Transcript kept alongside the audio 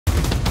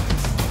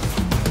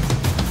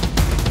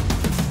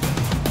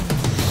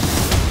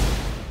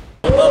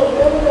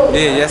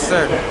Yeah, yes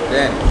sir.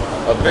 Danny,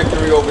 a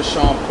victory over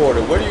Shawn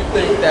Porter. Where do you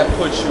think that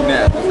puts you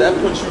now? Does that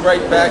put you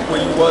right back where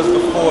you was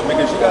before?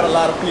 Because you got a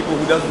lot of people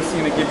who doesn't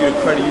seem to give you the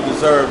credit you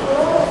deserve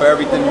for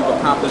everything you've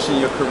accomplished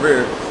in your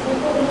career.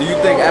 Do you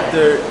think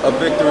after a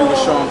victory with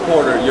Shawn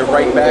Porter, you're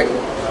right back?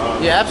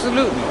 Yeah,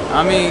 absolutely.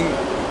 I mean,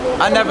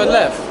 I never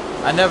left.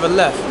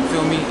 You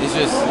feel me? It's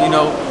just, you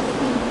know,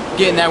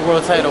 getting that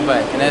world title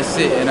back, and that's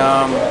it. And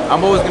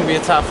I'm always gonna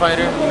be a top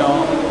fighter. You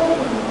know,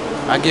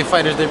 I give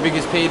fighters their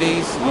biggest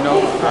paydays. You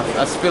know,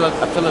 I fill up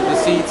the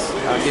seats.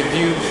 I get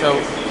views. So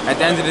at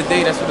the end of the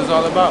day, that's what it's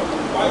all about.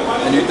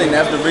 And you think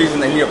that's the reason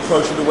that he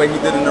approached you the way he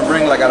did in the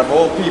ring? Like, out of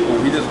all people,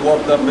 he just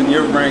walked up in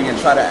your ring and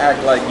tried to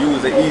act like you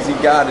was an easy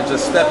guy to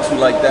just step to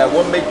like that.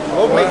 What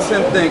makes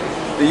him think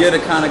that you're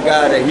the kind of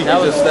guy that he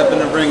can just step in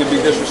the ring and be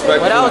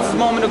disrespectful? Well, that was his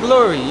moment of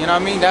glory. You know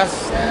what I mean?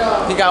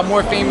 He got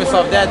more famous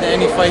off that than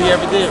any fight he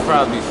ever did,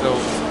 probably. So,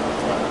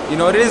 you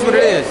know, it is what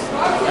it is.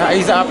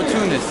 He's an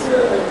opportunist,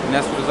 and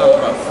that's what it's all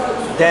about.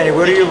 Danny,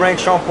 where do you rank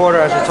Shawn Porter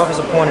as your toughest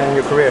opponent in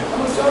your career?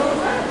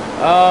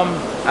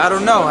 I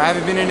don't know. I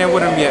haven't been in there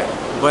with him yet,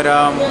 but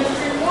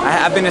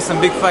I've been in some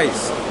big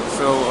fights.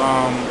 So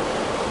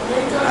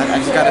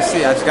I just gotta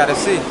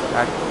see.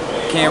 I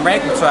can't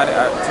rank him until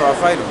I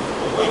fight him.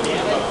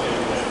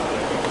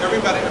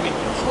 Everybody, I mean,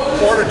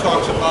 Porter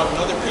talks about, and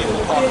other people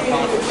talk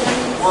about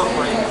work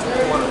rate of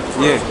Porter.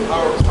 Yeah.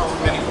 How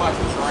many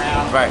punches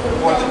around, right.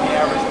 More than the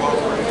average work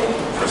rate.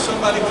 For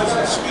somebody who's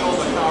as skilled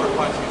a counter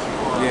punch as you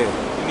are, yeah.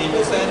 I mean,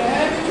 is that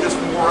just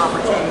more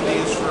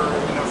opportunities for,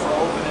 you know, for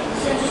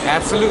openings?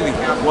 Absolutely.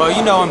 Well,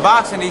 you know, in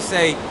boxing they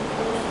say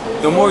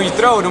the more you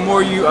throw, the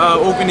more you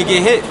open to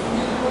get hit.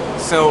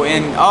 So,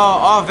 in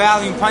all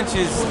volume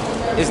punches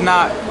is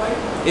not.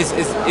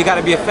 It got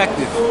to be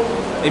effective.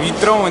 If you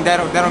throwing, that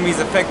don't mean it's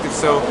effective.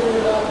 So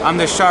I'm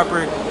the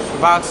sharper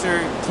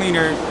boxer,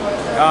 cleaner.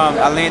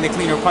 I land the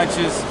cleaner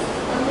punches.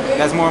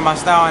 That's more my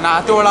style, and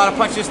I throw a lot of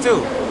punches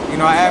too. You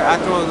know, I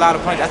throw a lot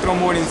of punches. I throw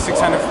more than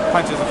 600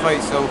 punches a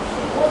fight, so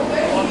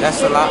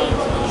that's a lot.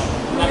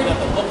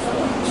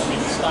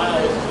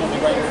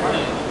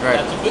 Right.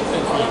 That's a good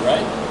thing for you,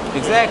 right?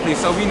 Exactly.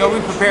 So we know we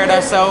prepared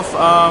ourselves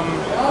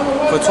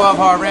for 12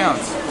 hard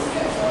rounds.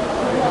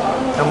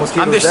 I'm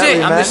the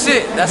shit. I'm the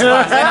shit. That's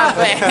why I'm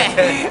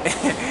saying.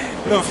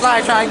 Little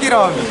fly trying to get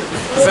on me.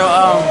 So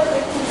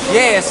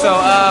yeah. So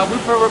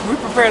we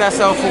prepared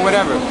ourselves for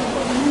whatever.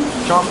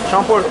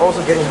 Shawn Porter is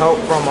also getting help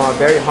from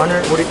Barry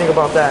Hunter. What do you think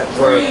about that?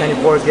 Where Kenny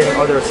Porter is getting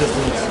other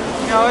assistance?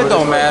 You know, it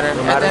don't matter.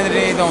 At the end of the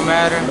day, it don't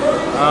matter.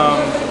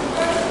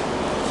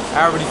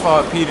 I already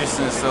fought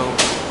Peterson, so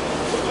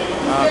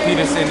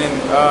Peterson and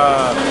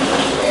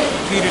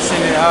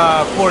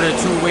Porter,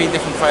 two way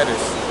different fighters.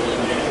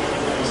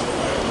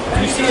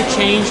 Do you see a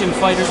change in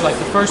fighters? Like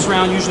the first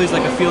round usually is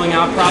like a feeling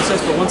out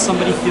process, but once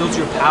somebody feels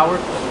your power,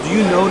 do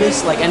you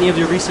notice like any of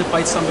your recent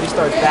fights somebody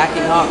starts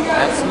backing up?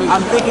 Absolutely.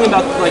 I'm thinking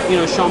about like, you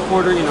know, Shawn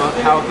Porter, you know,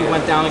 how he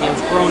went down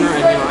against Groner, and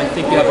you know, I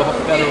think you have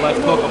a better left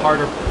hook, a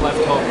harder left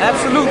hook.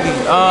 Absolutely.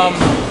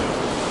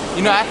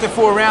 You know, after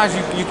 4 rounds,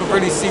 you can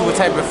really see what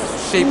type of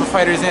shape a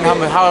fighter is in,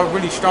 how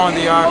really strong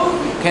they are.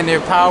 Can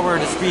their power,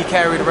 the speed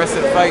carry the rest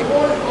of the fight?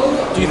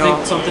 Do you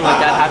think something like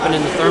that happened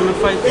in the Thurman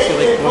fight? Do you feel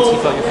like once he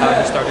felt your power,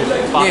 he started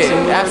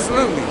boxing? Yeah,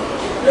 absolutely.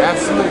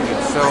 Absolutely.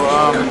 So,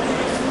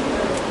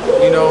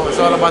 you know, it's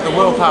all about the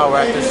willpower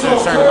after a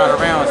certain amount of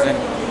rounds, and,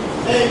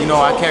 you know,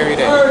 I carry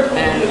that.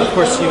 And, of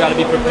course, you got to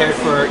be prepared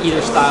for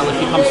either style if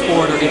he comes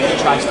forward or if he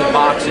tries to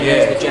box and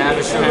use the jab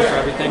and for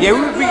everything. Yeah,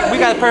 we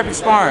got perfect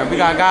sparring. We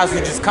got guys who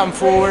just come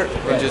forward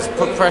and just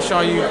put pressure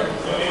on you,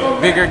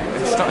 bigger,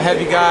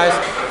 heavy guys.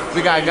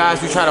 We got guys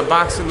who try to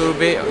box a little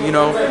bit, you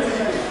know,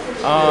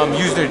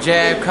 use their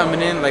jab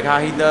coming in like how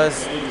he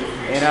does.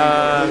 And,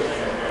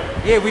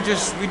 yeah, we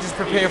just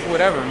prepare for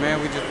whatever,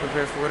 man. We just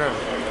prepare for whatever.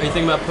 Are you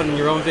thinking about putting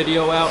your own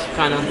video out,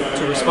 kind of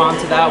to respond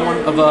to that one,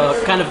 of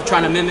kind of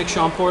trying to mimic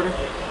Shawn Porter?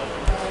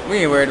 We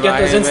ain't worried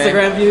about it. Get those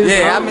Instagram views.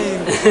 Yeah, I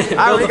mean,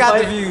 I already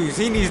got the views.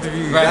 He needs the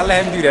views. Right. I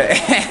let him do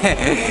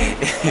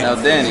that. Now,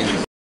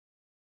 Danny.